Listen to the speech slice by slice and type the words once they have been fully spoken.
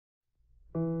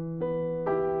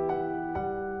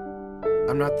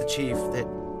I'm not the chief that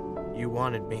you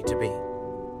wanted me to be.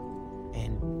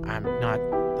 And I'm not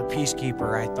the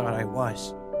peacekeeper I thought I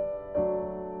was.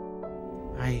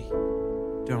 I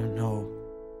don't know.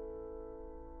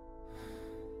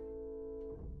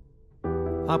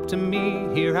 Up to me,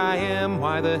 here I am,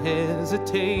 why the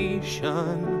hesitation?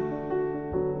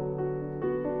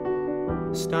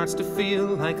 Starts to feel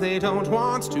like they don't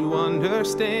want to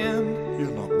understand.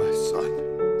 You're not my son.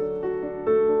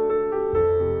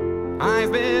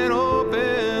 I've been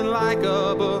open like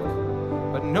a book,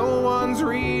 but no one's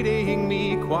reading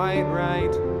me quite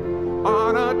right.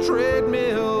 On a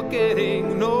treadmill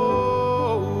getting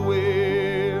nowhere.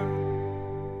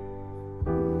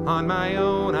 On my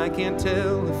own I can't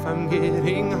tell if I'm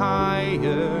getting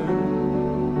higher.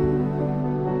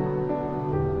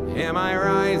 Am I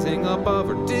rising above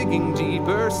or digging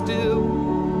deeper still?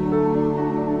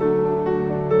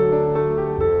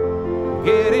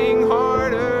 Getting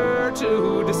harder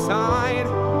to decide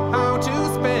how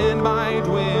to spend my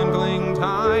dwindling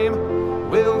time.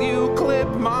 Will you clip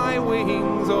my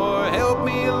wings or help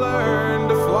me learn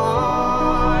to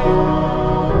fly?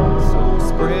 So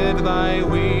spread thy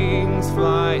wings,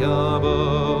 fly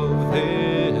above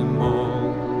them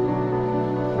all.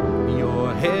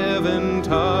 Your heaven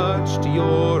touched,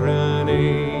 you're an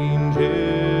angel.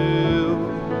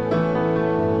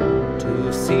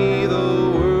 To see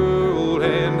the world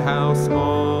and how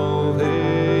small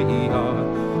they are.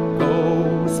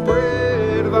 Go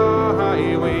spread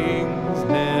thy wings,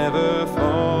 never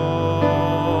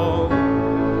fall.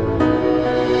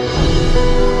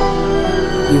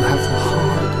 You have the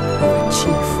heart of a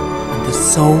chief and the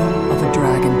soul of a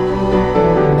dragon.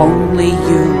 Only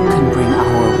you can bring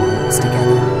our worlds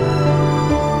together.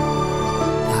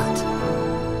 That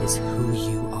is who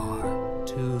you are.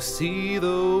 To see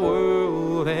the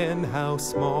world and how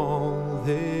small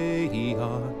they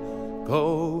are.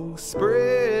 Go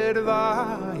spread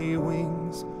thy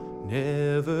wings,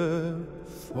 never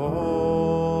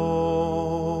fall.